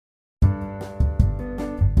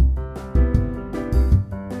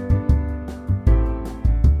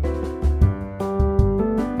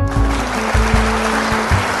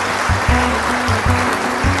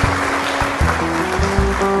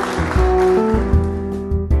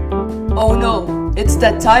It's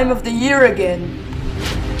that time of the year again.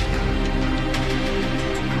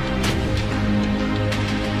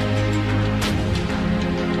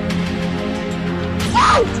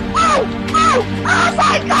 Oh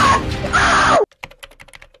my god! Oh!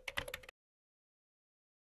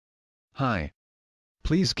 Hi.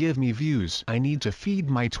 Please give me views. I need to feed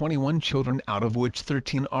my 21 children, out of which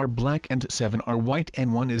 13 are black and 7 are white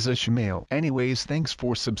and 1 is a shemale. Anyways, thanks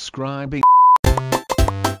for subscribing.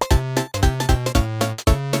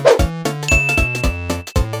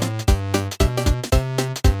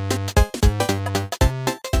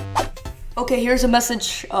 Okay, here's a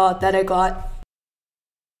message that I got.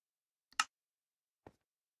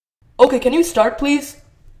 Okay, can you start, please?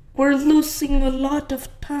 We're losing a lot of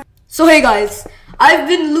time. So hey guys, I've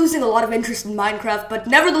been losing a lot of interest in Minecraft, but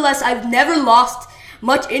nevertheless, I've never lost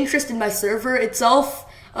much interest in my server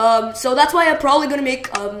itself. So that's why I'm probably gonna make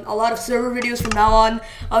a lot of server videos from now on.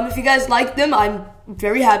 If you guys like them, I'm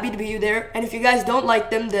very happy to be there, and if you guys don't like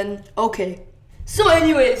them, then okay. So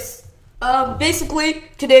anyways, basically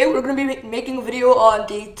today we're gonna be making a video on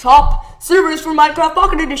the top servers for Minecraft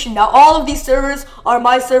Pocket Edition. Now all of these servers are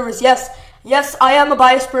my servers. Yes, I am a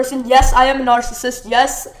biased person. Yes, I am a narcissist.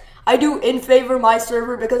 Yes, I do in favor my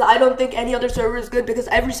server because I don't think any other server is good, because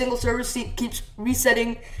every single server keeps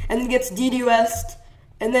resetting and then gets DDoS'd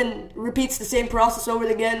and then repeats the same process over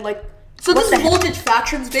again. Like, so this is Voltage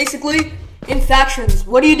Factions basically. In Factions,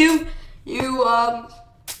 what do? You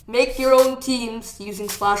make your own teams using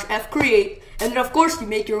 /f create, and then of course you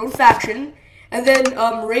make your own faction, and then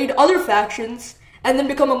raid other factions, and then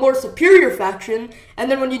become a more superior faction,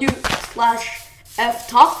 and then when you do /f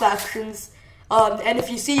top factions, and if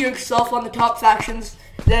you see yourself on the top factions,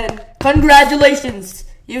 then congratulations,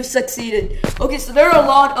 you've succeeded. Okay, so there are a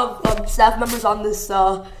lot of staff members on this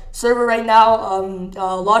server right now.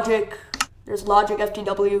 Logic, there's Logic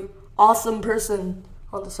FTW, awesome person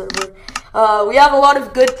on the server. We have a lot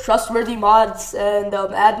of good, trustworthy mods and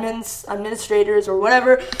admins, administrators, or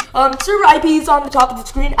whatever. Server IP is on the top of the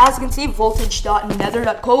screen. As you can see,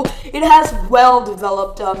 voltage.nether.co. It has well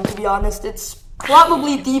developed, to be honest. It's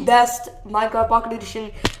probably the best Minecraft Pocket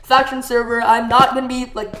Edition faction server. I'm not going to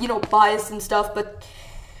be, like, you know, biased and stuff, but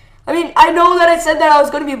I mean, I know that I said that I was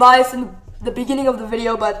going to be biased in the beginning of the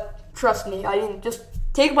video, but trust me, I mean, just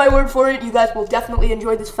take my word for it. You guys will definitely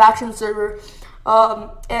enjoy this faction server.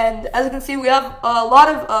 And as you can see, we have a lot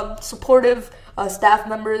of supportive staff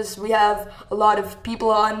members. We have a lot of people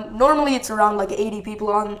on. Normally it's around like 80 people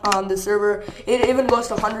on the server. It even goes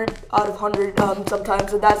to 100 out of 100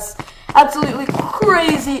 sometimes, and that's absolutely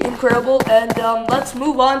crazy incredible. And let's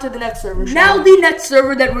move on to the next server. Now the next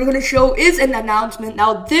server that we're going to show is an announcement.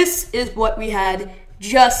 Now this is what we had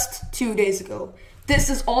just 2 days ago. This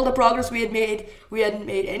is all the progress we had made. We hadn't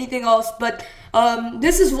made anything else, but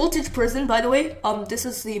this is Voltage Prison, by the way. This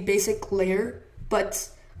is the basic layer, but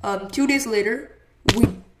 2 days later, we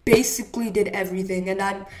basically did everything, and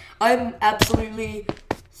I'm absolutely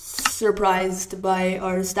surprised by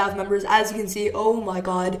our staff members. As you can see, oh my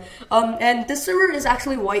god. And this server is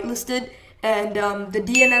actually whitelisted, and the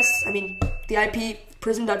DNS, I mean the IP,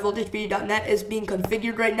 prison.voltage.net, is being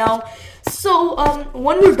configured right now. So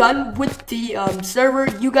when we're done with the server,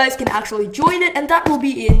 you guys can actually join it, and that will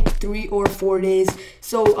be in 3 or 4 days.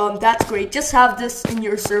 So that's great. Just have this in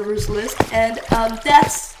your servers list, and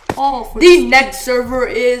that's all for the next server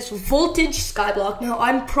is Voltage SKYBLOCK. Now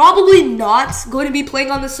I'm probably not going to be playing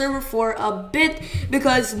on the server for a bit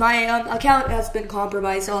because my account has been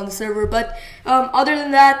compromised on the server, but other than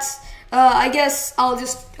that, I guess I'll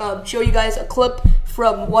just show you guys a clip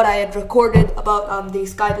from what I had recorded about the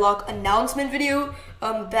SKYBLOCK announcement video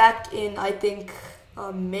back in, I think,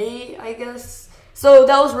 May, I guess. So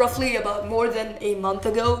that was roughly about more than a month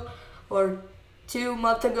ago, or 2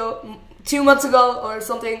 months ago or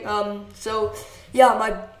something. So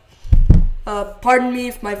yeah, pardon me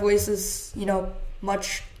if my voice is, you know,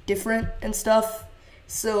 much different and stuff.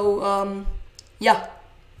 So yeah,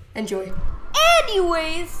 enjoy.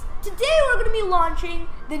 Anyways, today we're going to be launching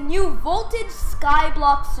the new Voltage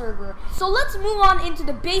SKYBLOCK server. So let's move on into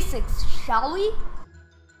the basics, shall we?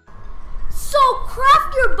 So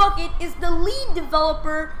Craft Your Bucket is the lead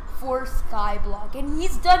developer for SKYBLOCK, and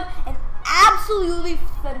he's done an absolutely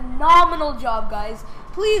phenomenal job, guys.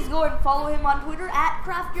 Please go and follow him on Twitter at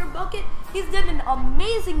Craft Your Bucket. He's done an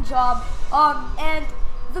amazing job. And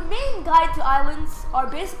the main guide to islands are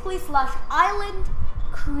basically /island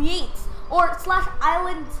creates or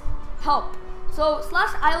 /island help. So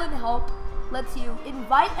 /island help lets you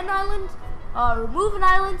invite an island, remove an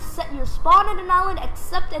island, set your spawn at an island,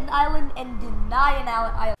 accept an island, and deny an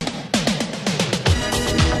island.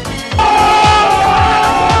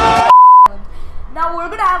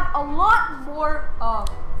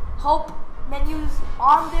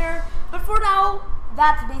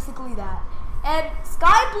 basically that. And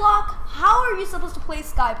SKYBLOCK, how are you supposed to play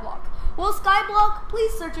SKYBLOCK? Well, SKYBLOCK,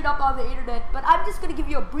 please search it up on the internet, but I'm just going to give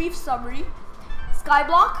you a brief summary.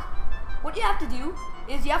 SKYBLOCK, what you have to do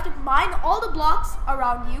is you have to mine all the blocks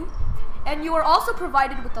around you, and you are also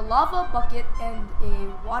provided with a lava bucket and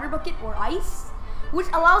a water bucket or ice, which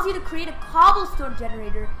allows you to create a cobblestone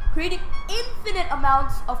generator, creating infinite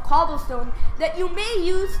amounts of cobblestone that you may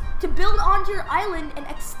use to build onto your island and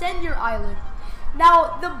extend your island.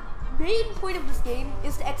 Now, the main point of this game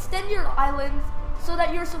is to extend your island so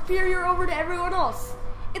that you're superior over to everyone else.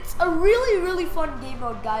 It's a really fun game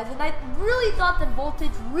mode, guys, and I really thought that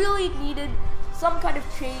Voltage really needed some kind of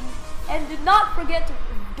change. And do not forget to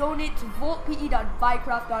donate to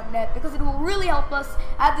voltpe.minecraft.net because it will really help us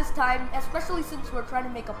at this time, especially since we're trying to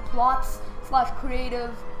make a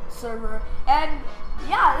plots/creative server. And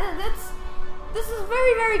yeah, this is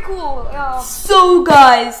very cool. So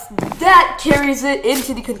guys, that carries it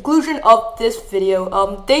into the conclusion of this video.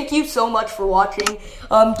 Thank you so much for watching.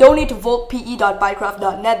 Donate to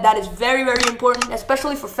voltpe.minecraft.net. That is very important,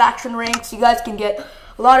 especially for faction ranks. You guys can get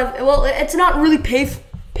a lot of, well, it's not really pay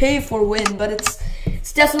for win, but it's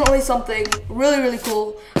definitely something really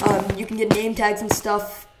cool. You can get name tags and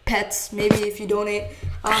stuff, pets maybe if you donate.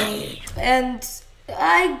 And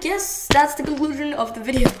I guess that's the conclusion of the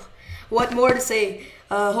video. What more to say?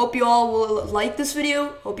 Hope you all will like this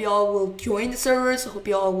video. Hope you all will join the servers. Hope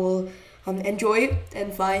you all will enjoy it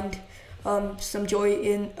and find some joy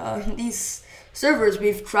in these servers.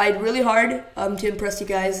 We've tried really hard to impress you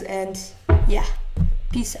guys, and yeah,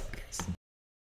 peace out.